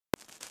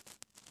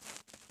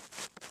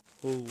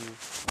Hello,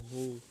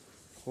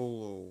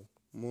 hello.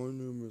 My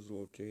name is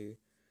Lefty,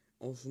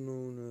 also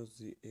known as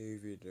the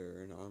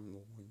Aviator, and I'm the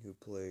one who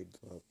played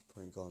the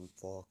prank on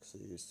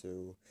Foxy,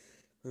 so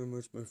pretty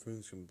much my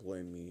friends can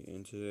blame me.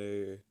 And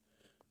today,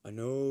 I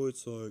know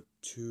it's like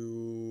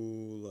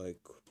two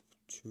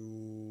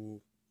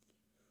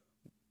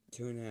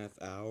and a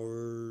half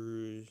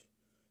hours,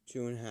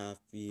 2.5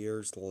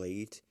 years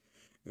late,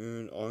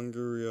 and I'm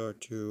gonna react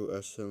to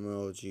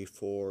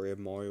SMLG4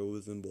 and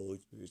Mario's and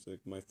Bully's music.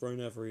 My friend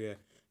have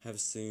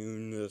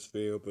seen this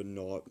video, but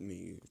not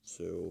me.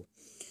 So,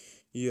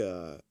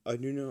 yeah, I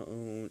do not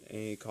own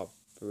any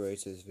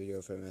copyrights to this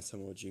video from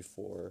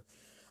SMLG4.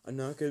 I'm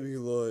not gonna be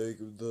like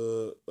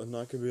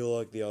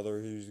the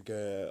others who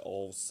get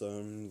all of a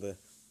sudden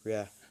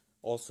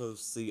also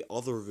see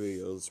other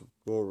videos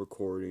while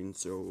recording.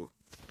 So,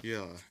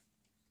 yeah.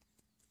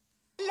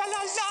 La la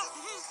la!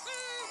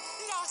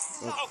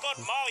 Oh god,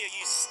 Mario,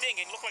 you stink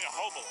and look like a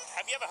hobo.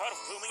 Have you ever heard of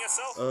grooming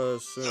yourself?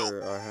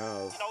 Sure, I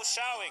have. You know,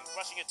 showering,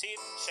 brushing your teeth,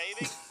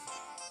 shaving.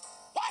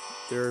 What?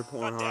 Dairy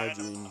porn God damn it,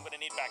 hygiene. I'm gonna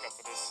need backup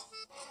for this.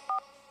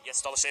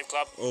 Yes, Dollar Shave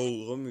Club?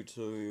 Oh, let me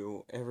tell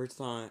you, every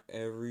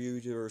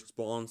YouTuber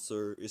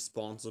sponsor is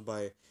sponsored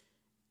by,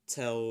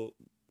 tell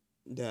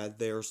that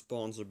they're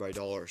sponsored by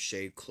Dollar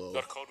Shave Club.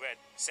 Got code red.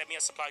 Send me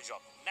a supply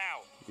drop.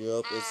 Now!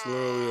 Yep, it's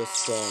literally a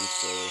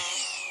sponsor.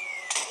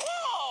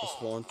 Whoa! A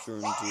sponsor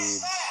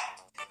indeed.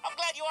 I'm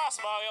glad you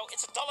asked, Mario.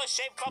 It's a Dollar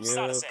Shave Club Yep,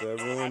 starter set.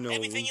 everyone knows.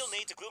 Everything you'll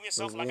need to groom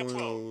yourself like a pro.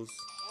 Knows.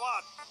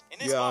 What? In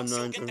this Yeah, I'm box,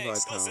 you'll get the 95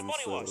 exclusive pounds,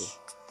 body wash.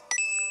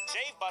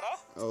 Shave butter.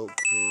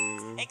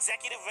 Okay.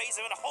 Executive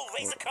razor and a whole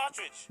razor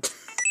cartridge. And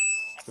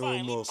No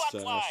finally, butt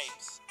mustache.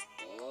 wipes.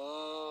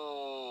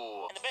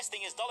 Ooh. And the best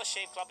thing is Dollar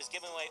Shave Club is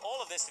giving away all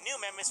of this to new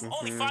members for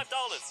only $5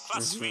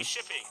 plus free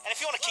shipping. And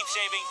if you want to keep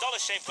shaving, Dollar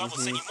Shave Club will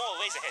send you more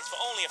razor heads for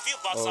only a few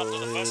bucks after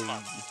the first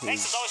month.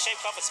 Thanks to Dollar Shave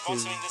Club for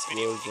sponsoring this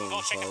video. You can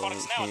go check the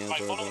products now by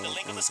following the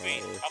link on the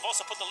screen. I've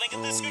also put the link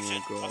in the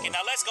description. Okay,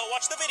 now let's go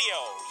watch the video.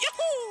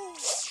 Yahoo!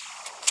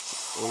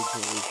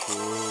 Okay,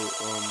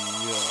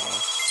 yeah.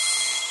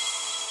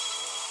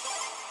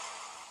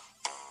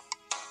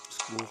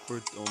 School for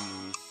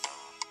dummies.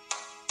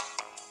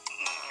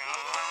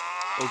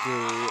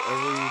 Okay,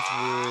 every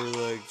YouTuber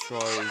like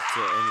tries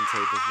to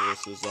imitate the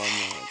voices. I'm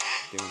not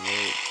doing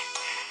it.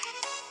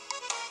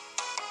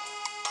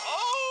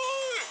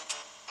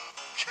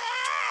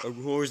 Of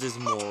course, it's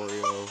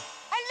Mario.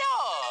 Hello.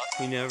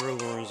 He never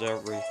learns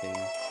everything.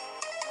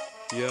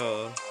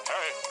 Yeah.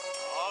 Hey.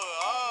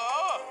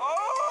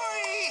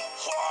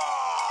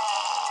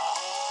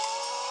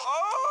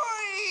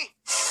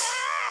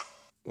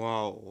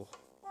 Wow.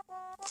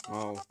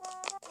 Wow.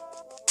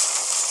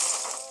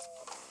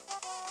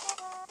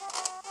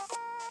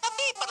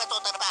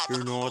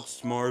 You're not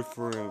smart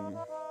for him.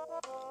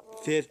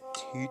 Fifth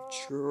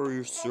teacher, are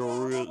you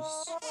serious?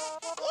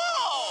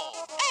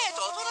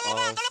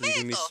 So you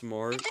can be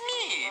smart? It's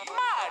me,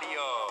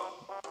 Mario.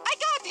 I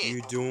got it.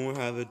 You don't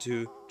have a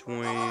 200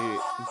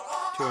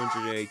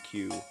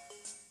 IQ.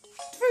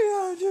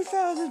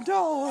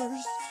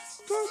 $300,000!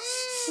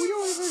 We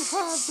don't even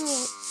have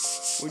that!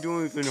 We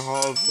don't even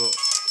have that.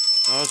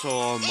 That's a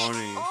lot of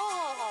money.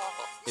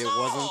 It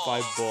wasn't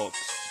 $5.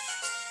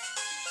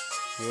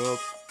 Yup.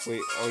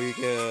 Wait, are you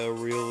gonna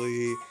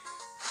really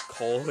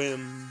call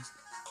him?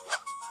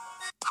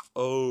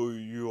 Oh,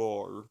 you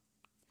are.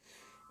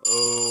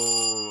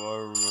 Oh, I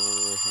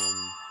remember him.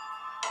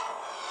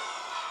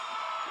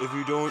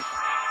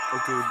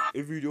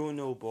 If you don't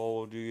know,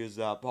 Baldi is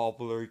that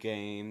popular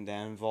game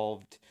that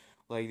involved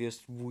like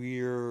this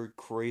weird,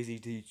 crazy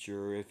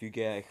teacher. If you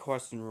get a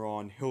question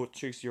wrong, he'll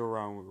chase you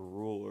around with a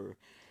ruler.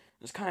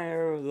 It's kind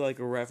of like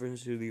a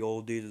reference to the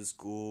old days of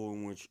school,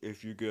 in which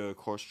if you get a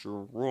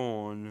question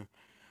wrong,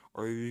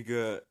 or if you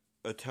get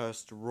a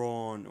test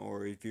wrong,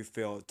 or if you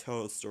fail a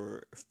test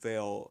or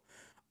fail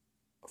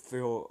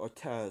a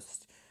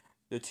test,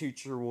 the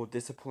teacher will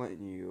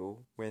discipline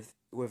you with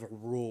a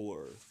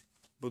ruler.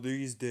 But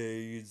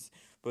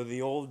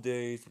the old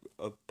days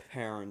of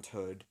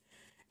parenthood,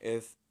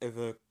 if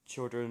a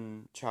child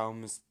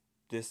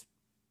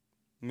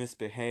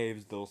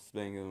misbehaves, they'll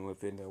spank them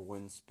with a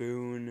wooden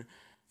spoon,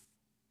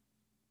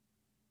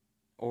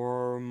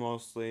 or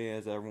mostly,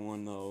 as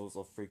everyone knows,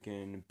 a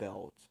freaking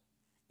belt.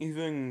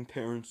 Even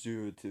parents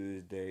do it to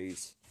these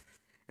days,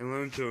 and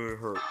let me tell you, it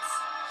hurts.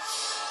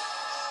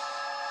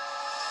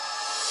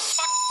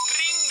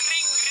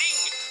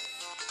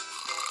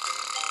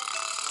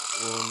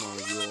 Oh my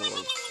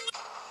god.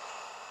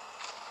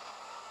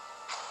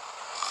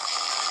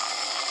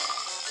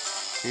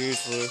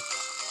 Seriously,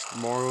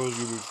 Mario's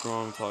gonna be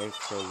traumatized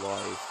for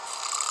life.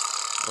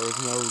 Or he's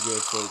never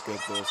gonna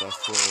forget this, I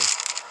swear.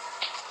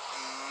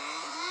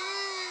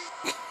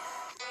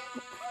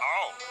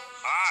 Oh,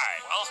 hi.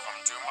 Welcome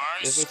to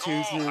my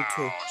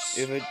schoolhouse.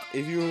 If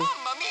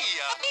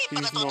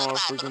he's not a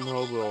freaking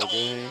hobo,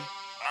 okay?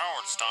 Now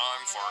it's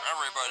time for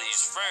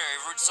everybody's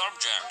favorite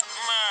subject,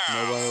 math.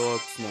 Nobody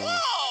looks now.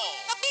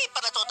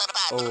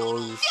 Oh, are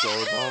you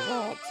sure about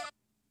that?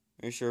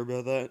 Are you sure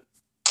about that?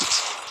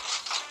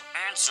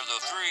 It's answer the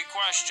 3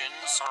 questions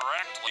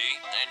correctly,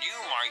 and you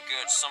might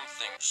get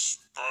something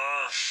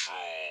special.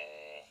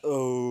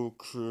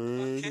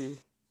 Okay.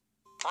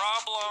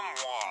 Problem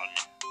 1.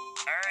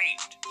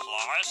 8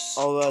 plus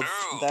Oh, 2.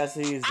 that's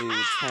easy.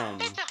 10.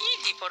 That's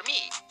easy for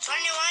me.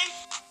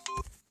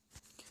 21.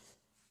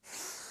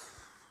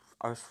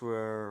 I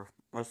swear.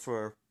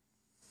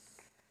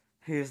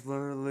 He's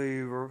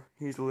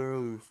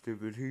literally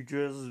stupid. He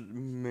just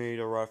made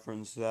a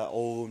reference to that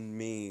old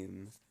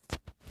meme.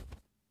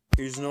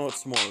 He's not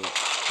smart. Wow.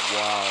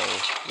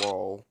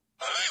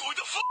 Hey, what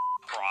the fuck?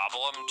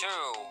 Problem 2.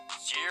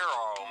 0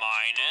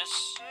 minus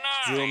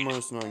 9. 0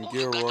 minus 9.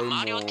 Get Got right,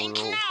 Mario thinks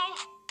Mario. now.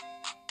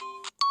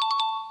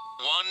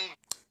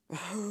 1.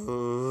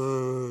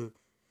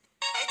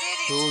 I did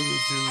it! No, you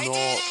do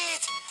not.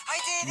 I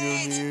did You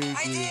it! need I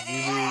did it. it! You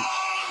need.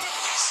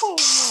 Oh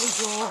my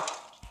god.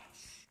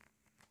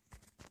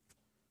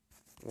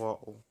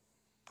 Wow.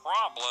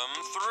 Problem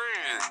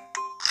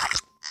 3.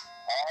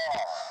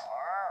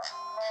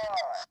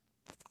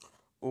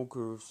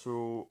 Okay,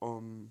 so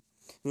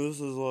this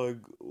is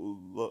like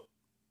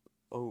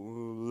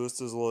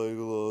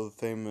the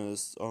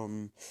famous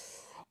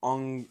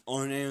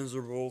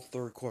unanswerable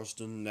third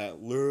question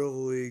that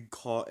literally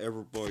caught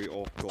everybody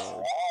off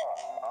guard.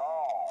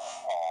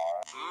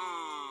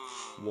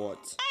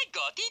 What? I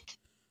got it.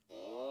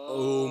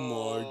 Oh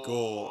my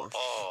gosh.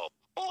 Oh,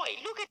 boy,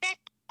 look at that.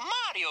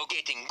 Mario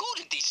getting good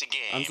at this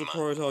game. I'm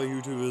surprised how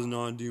YouTube is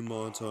not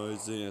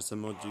demonetizing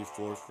SMLG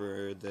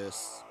for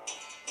this.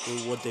 But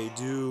what they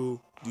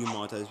do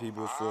demonetize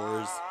people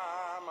for is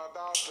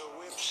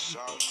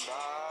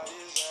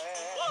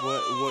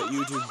what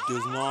YouTube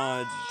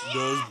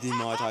does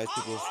demonetize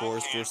people for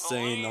is for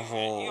saying the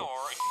whole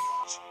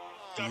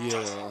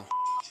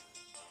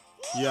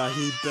yeah,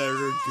 he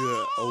better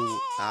get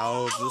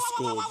out of the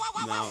school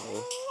now.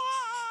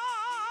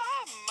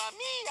 Mamma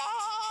mia.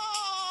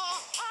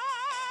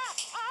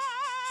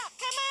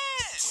 Come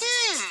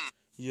on.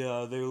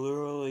 Yeah, they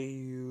literally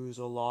use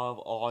a lot of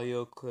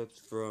audio clips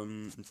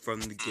from the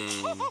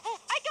game. I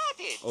got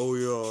it. Oh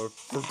yeah, I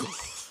forgot.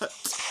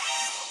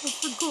 I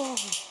forgot.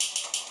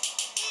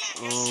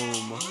 Oh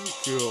my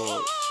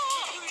god.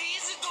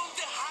 Please don't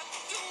hug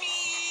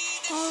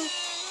me.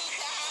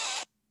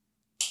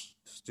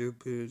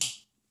 Stupid.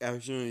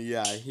 Actually,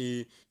 yeah,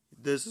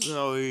 this is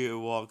how he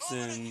walks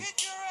in.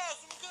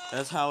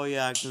 That's how he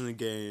acts in the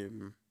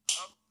game.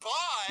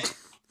 Bye!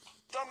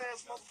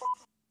 Dumbass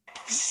motherfucker.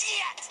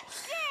 Shit!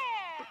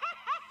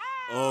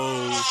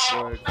 Oh,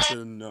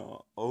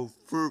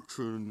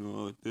 friction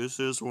not. This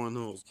is one of the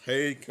most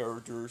hated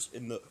characters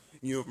in the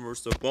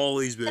universe of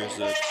Baldi's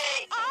business.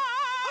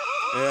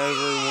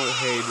 Everyone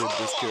hated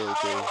this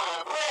character.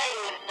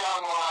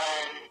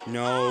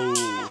 No. No.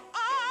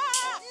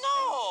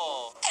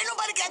 Ain't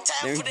nobody got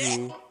time for Thank that.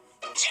 you. You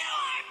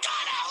are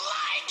gonna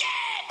like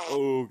it!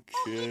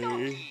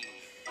 Okay.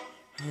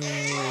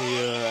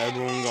 Yeah,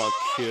 everyone got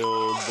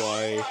killed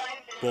by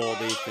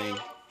Baldi thing.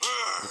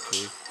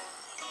 Okay.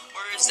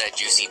 Where's that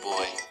juicy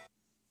boy?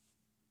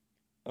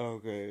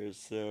 Okay,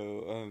 so,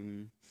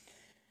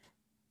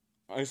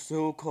 I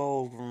still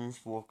call Worms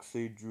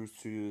Foxy Juice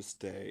to this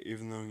day,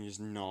 even though he's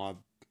not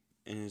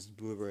in his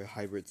Blueberry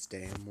Hybrid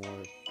state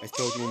anymore. I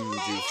still call him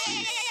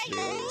Juicy,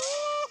 so.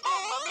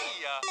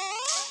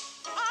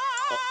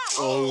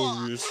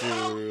 Oh, you're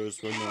serious,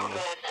 but no.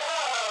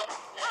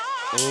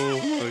 Oh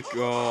my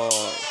god.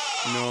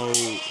 No.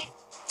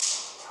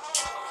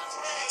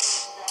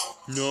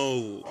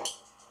 No.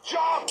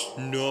 Jump!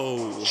 No.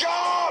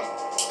 Jump!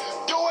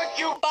 Do it,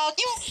 you About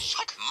you,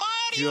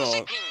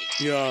 Mario.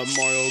 Yeah,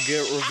 Mario,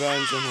 get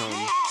revenge on him.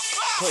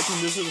 Like,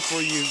 and this is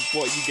for you,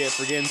 what you get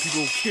for getting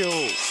people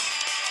killed.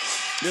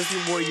 This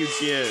is what you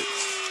get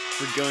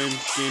for getting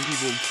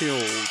people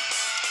killed.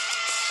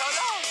 So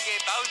long,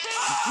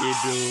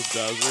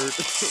 Bowser.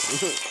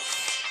 Bowser.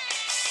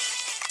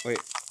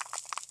 Wait,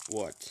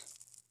 what?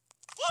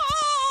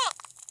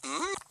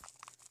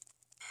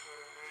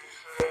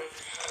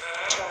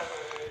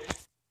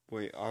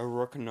 Wait, I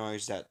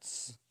recognize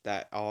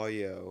that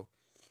audio.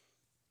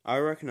 I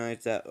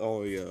recognize that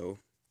audio.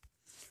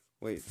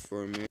 Wait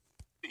for a minute.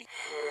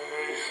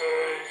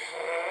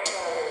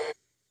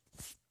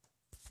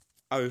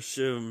 I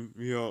should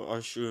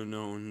have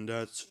known.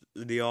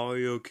 The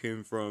audio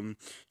came from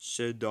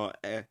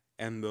Shed.mlv.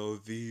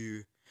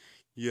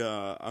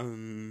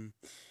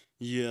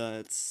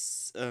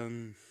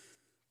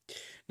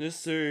 This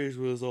series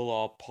was a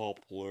lot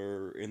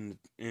popular in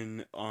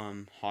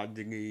Hot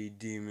Diggity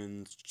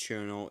Demon's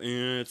channel,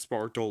 and it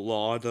sparked a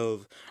lot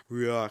of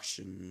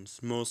reactions.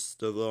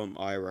 Most of them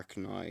I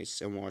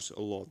recognize and watch a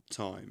lot of the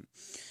time.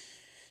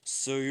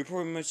 So you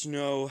pretty much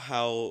know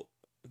how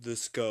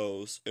this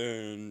goes,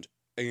 and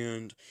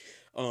the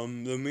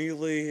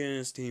Melee and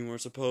his team were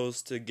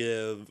supposed to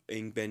give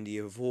Ink Bendy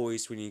a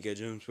voice when you get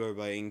jump scared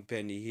by Ink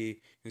Bendy.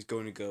 He was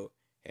going to go,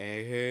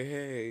 hey, hey,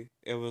 hey.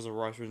 It was a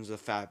reference to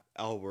Fat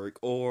Albert,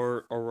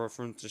 or a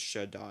reference to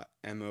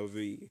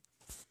Shed.mov.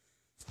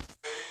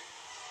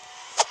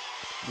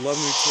 Let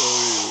me tell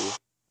you.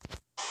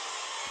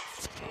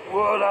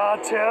 What I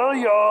tell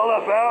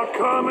y'all about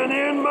coming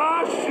in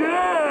my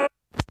shed?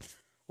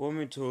 Let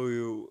me tell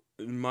you,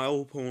 My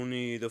Little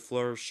Pony, the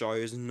Fluttershy,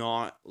 is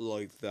not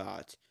like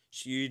that.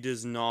 She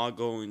does not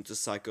go into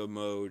psycho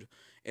mode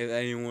if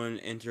anyone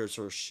enters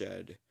her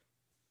shed.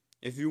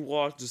 If you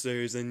watch the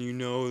series, then you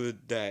know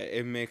that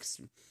it makes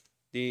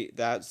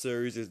that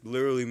series is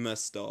literally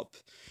messed up.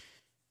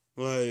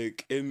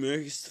 Like, it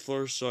makes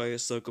Fluttershy a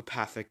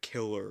psychopathic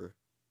killer.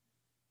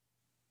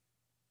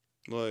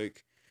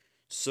 Like,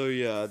 so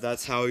yeah,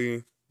 that's how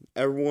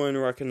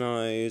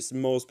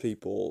most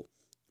people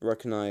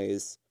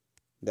recognize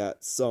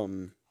that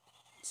some.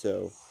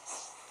 So.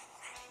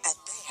 At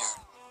Bayer,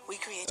 we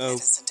create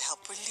medicine to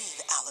help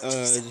relieve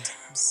allergy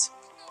symptoms.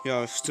 Yeah,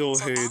 I still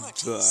So hate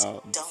allergies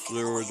that. don't get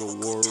They were in the the way of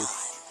a good worst.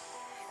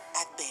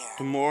 time. At Bayer,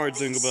 The more I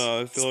think this about it,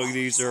 I is feel like baldi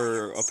these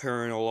are science.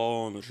 apparent a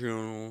lot on the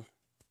channel.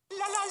 La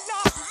la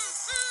la!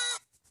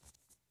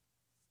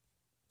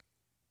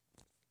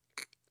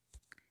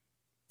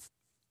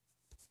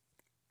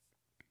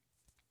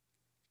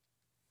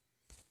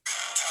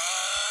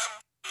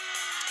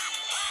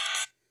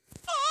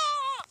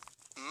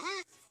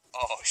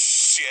 Oh,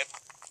 shit.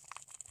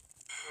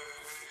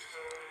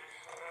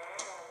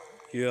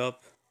 Yep.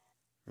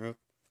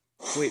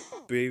 Wait,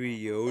 Baby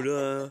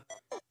Yoda?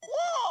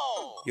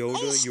 Whoa! Yoda,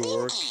 Hey,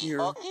 you're Stinky. here?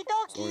 Okie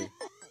dokie. Sorry.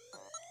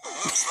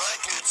 Looks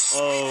like it's I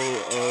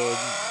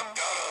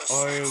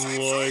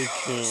like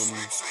him.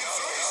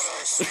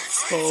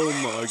 Oh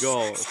my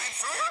god.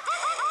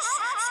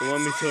 So let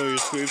me tell you,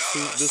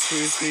 the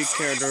Sweet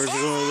character is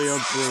literally a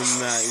broom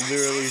that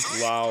literally is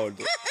loud.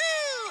 I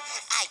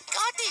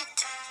got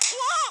it.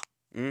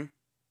 Hmm?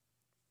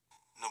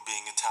 no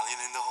being Italian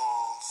in the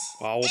halls.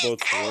 Wow,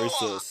 that's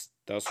racist.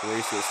 That's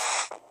racist.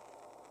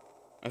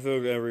 I feel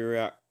like every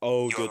Your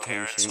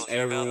parents detention. will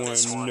hear about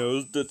this Everyone one.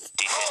 knows the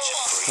Detention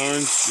for you.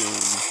 detention. You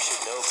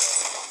should know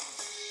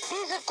better.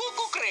 He's a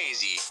cuckoo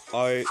crazy.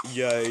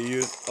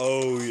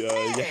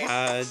 You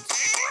had.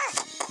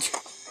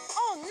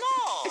 Oh no!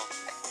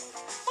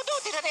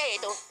 Potuti na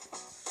redo.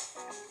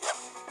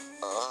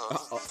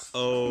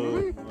 Oh my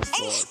Hey,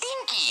 god.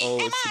 Stinky! Oh,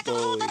 Hey, it's the Mato,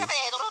 bully.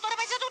 roto na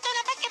mezzo tutto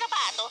na macchina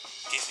pato.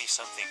 Give me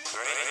something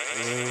great.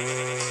 Oh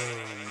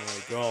my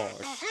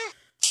gosh.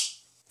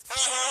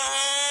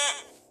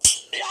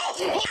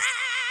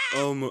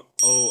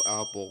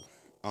 Apple.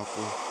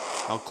 Apple.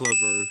 How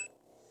clever.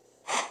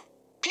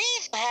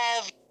 Please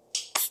have...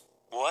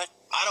 What?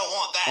 I don't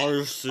want that. Are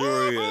you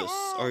serious?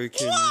 Are you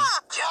kidding?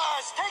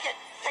 Just take it!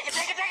 Take it,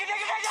 take it, take it, take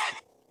it, take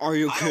it! Are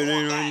you I don't kidding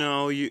want right that.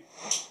 now?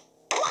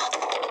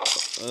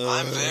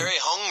 I'm very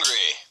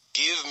hungry.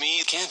 Give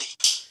me candy.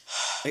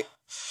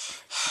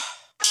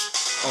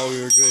 Oh,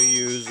 you're gonna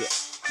use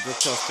the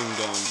testing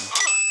gun.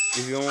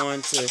 If you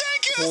want to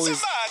poison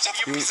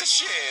much, you piece of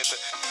shit.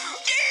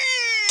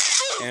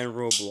 and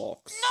Roblox.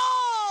 No!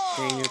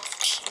 Dang it.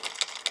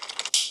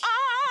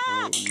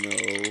 Oh no.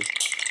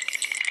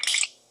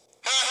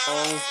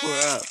 Oh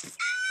crap.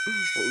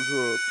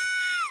 Oh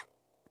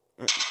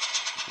crap.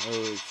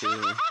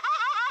 Okay.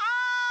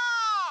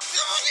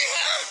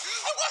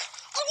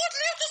 I would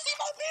live to see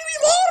my baby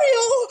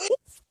Mario!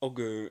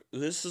 Okay,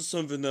 this is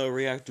something that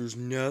reactors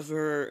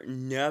never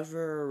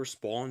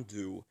respond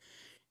to.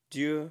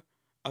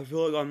 I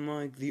feel like I'm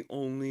like the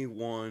only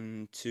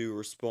one to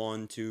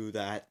respond to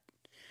that.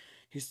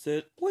 He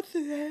said, "What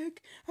the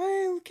heck?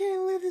 I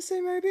can't live to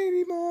see my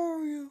baby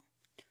Mario."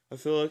 I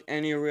feel like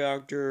every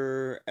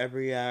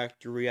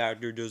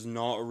reactor does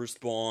not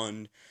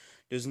respond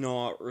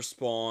or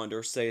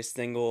say a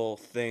single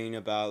thing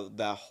about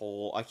that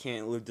whole "I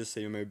can't live to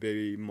see my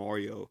baby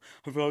Mario."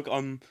 I feel like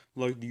I'm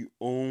like the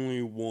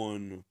only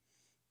one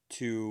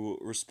to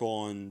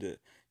respond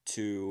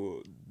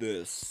to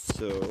this.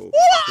 So,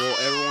 well,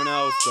 everyone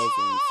else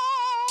doesn't.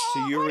 To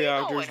your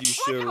reactors, you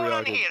should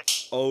react.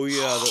 Oh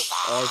yeah, the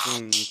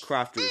awesome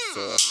crafter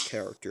sauce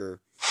character.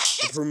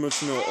 I pretty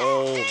much know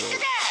all of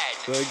it.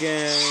 But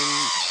again,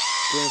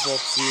 Green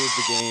Fox is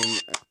the game.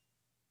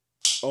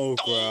 Oh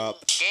crap.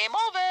 Game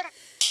over.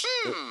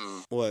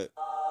 What?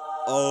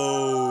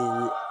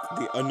 Oh,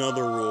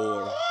 another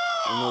roller.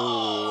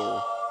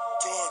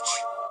 George,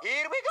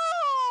 here we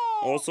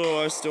go! Also,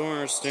 I still don't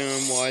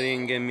understand why they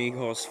didn't get me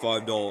cost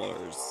 $5.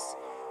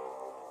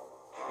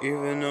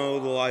 Even though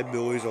the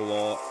liability's a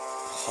lot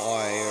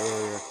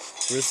higher,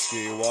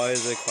 risky, why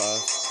is it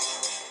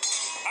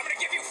cost? I'm gonna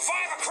give you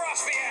 5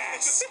 across the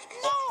ass.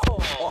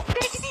 No!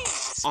 Take it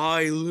easy!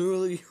 I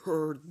literally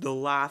heard the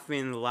laughing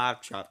in the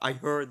laugh track. I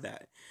heard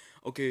that.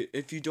 Okay,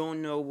 if you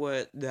don't know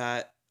what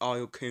that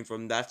audio came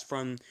from, that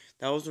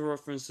was a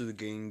reference to the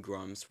Game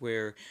Grumps,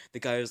 where the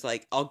guy was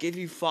like, "I'll give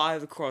you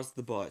 5 across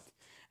the butt,"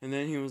 and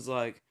then he was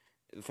like,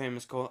 the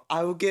famous quote,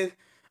 "I will give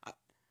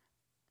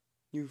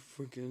you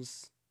freaking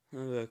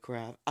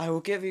crap. I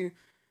will give you.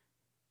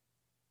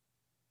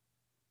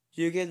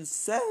 You get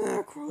 7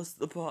 across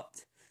the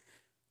butt."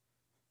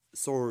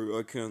 Sorry,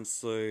 I can't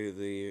say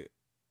the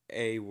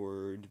A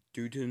word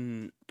due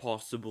to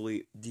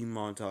possibly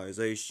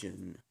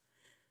demonetization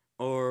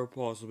or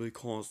possibly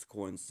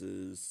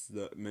consequences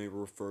that may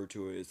refer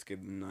to it as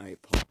given night.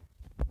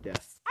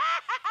 death.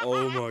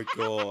 Oh my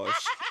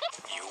gosh.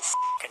 You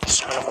f***ing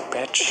son of a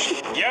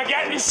bitch. You're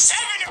getting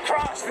 7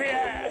 across the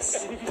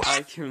ass!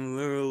 I can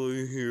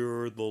literally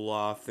hear the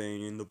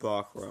laughing in the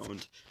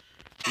background.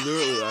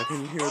 Literally, I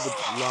can hear the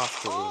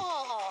laughter.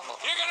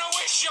 You're gonna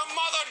wish your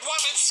mother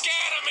wasn't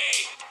scared of me!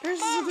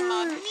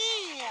 Mamma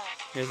mia!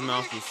 His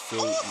mouth is so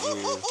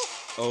weird.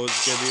 Oh,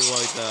 it's gonna be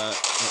like that.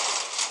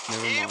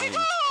 Never Here we mind. go!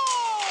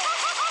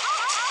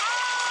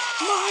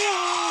 My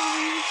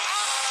eyes!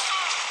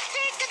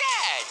 Take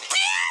that!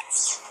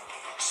 Bitch!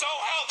 So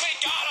help me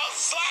God, I'll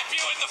slap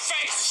you in the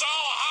face so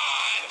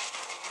hard!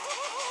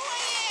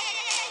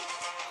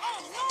 Oh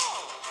no!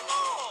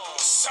 No!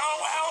 So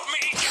help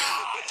me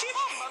God!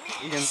 Mamma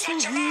mia! You can Shut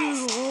see your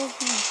mouth!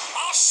 you.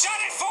 I'll shut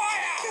it for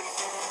you!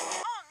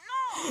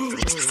 Oh,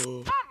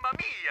 Mamma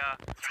mia!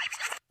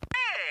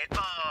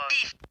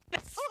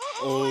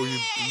 oh,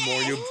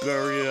 you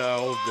bury it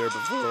out there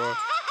before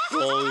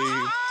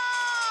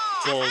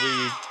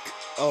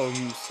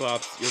Baldi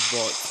slaps your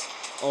butt.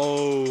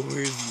 Oh,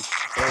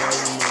 I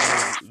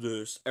remember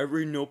this.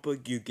 Every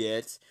notebook you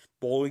get,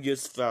 Baldi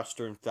gets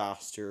faster and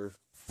faster.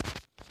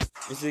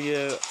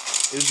 Yep,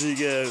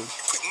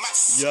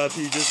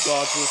 he just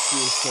got this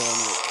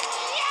Sonic.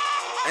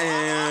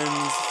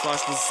 And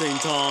flash at the same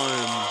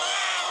time.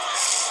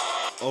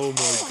 Oh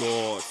my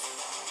god.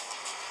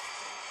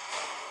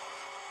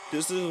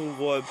 This is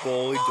what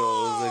Baldi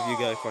does if you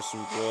get a question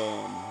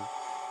wrong.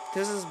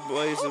 This is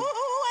basically...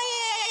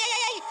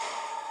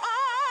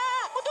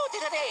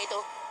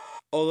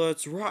 Oh,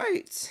 that's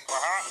right.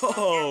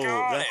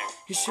 Oh,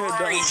 he should have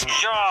done that.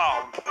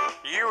 job!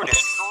 You did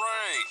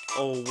great!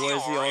 Oh, what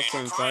is he also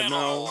in fight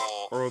now?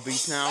 Or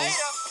obese now?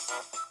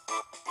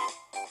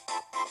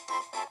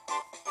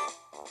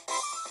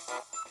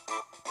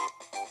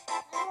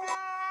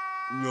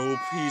 Nope,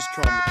 he's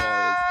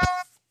traumatized.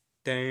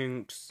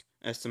 Thanks,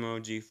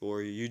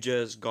 SMOG4. You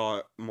just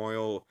got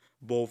Mario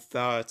both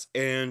fat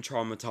and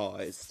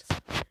traumatized.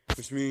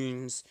 Which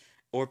means,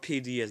 or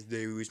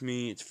PTSD, which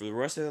means for the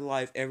rest of his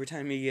life, every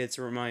time he gets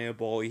Mario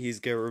Baldi, he's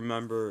gonna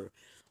remember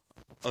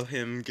of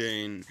him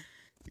getting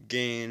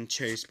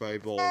chased by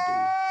Baldi.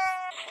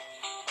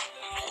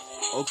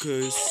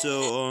 Okay,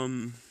 so,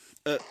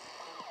 The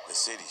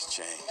city's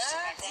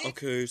changed.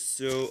 okay,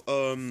 so,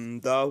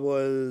 that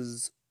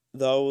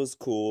was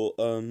cool.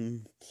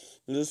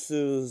 This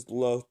is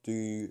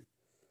Lefty.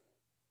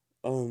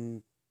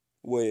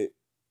 Wait.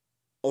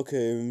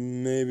 Okay,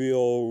 maybe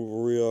I'll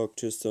react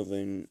to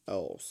something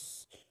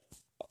else.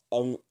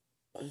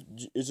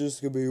 It's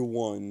just gonna be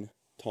one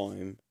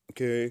time,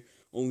 okay?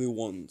 Only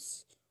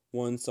once.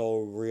 Once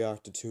I'll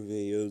react to 2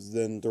 videos,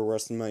 then the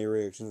rest of my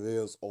reaction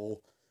videos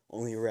I'll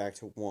only react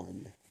to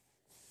one.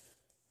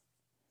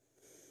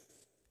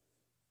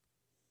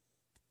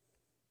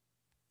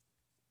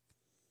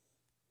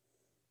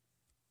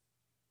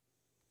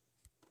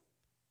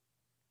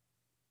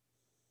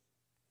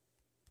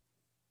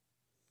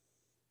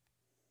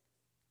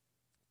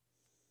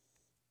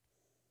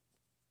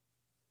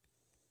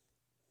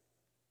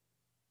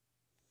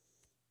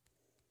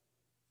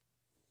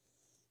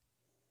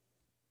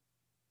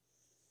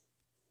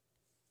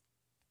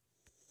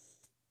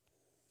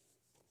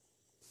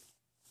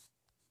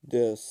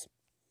 This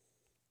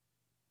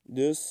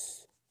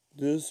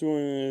one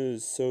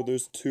is, so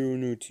there's 2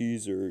 new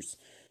teasers.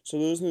 So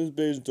this one is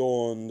based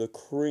on the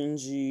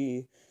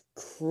cringy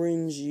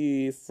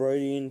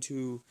Freddy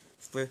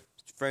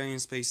in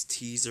Space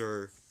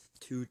teaser,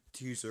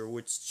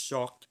 which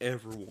shocked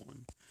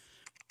everyone.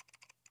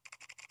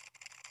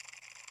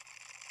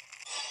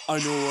 I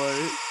know,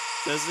 right?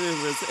 That's it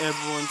with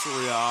everyone's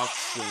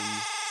reaction.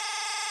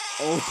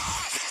 Oh,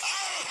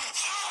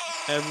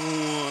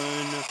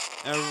 everyone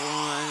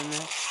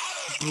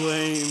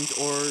blamed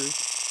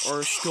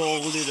or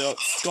scolded up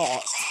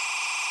Scott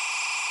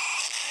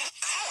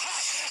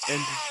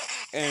and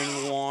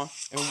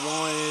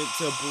wanted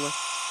to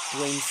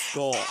blame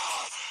Scott.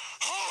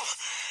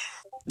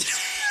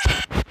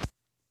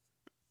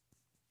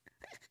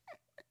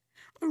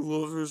 I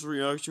love his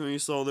reaction when he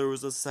saw there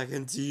was a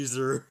second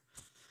teaser.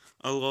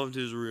 I loved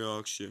his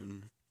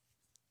reaction.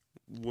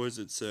 What does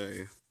it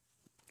say?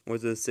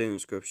 What does it say in the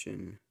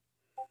description?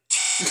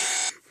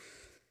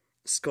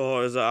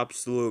 Scott is an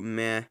absolute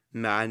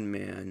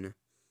madman.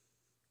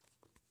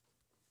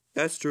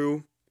 That's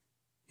true.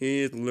 He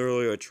is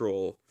literally a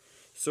troll.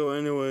 So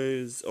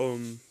anyways,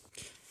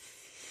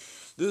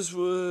 this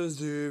was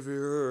the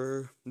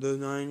aviator, the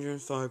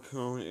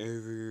 905-pound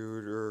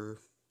aviator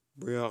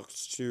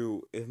reacts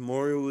to if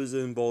Mario was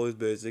in Baldi's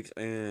Basics,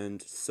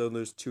 and so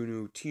there's 2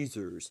 new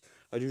teasers.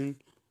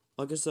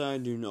 Like I said, I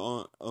do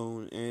not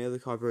own any of the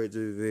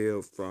copyrighted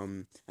video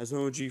from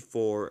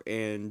SMOG4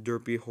 and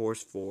Derby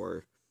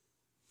Horse4.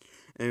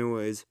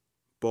 Anyways,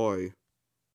 bye.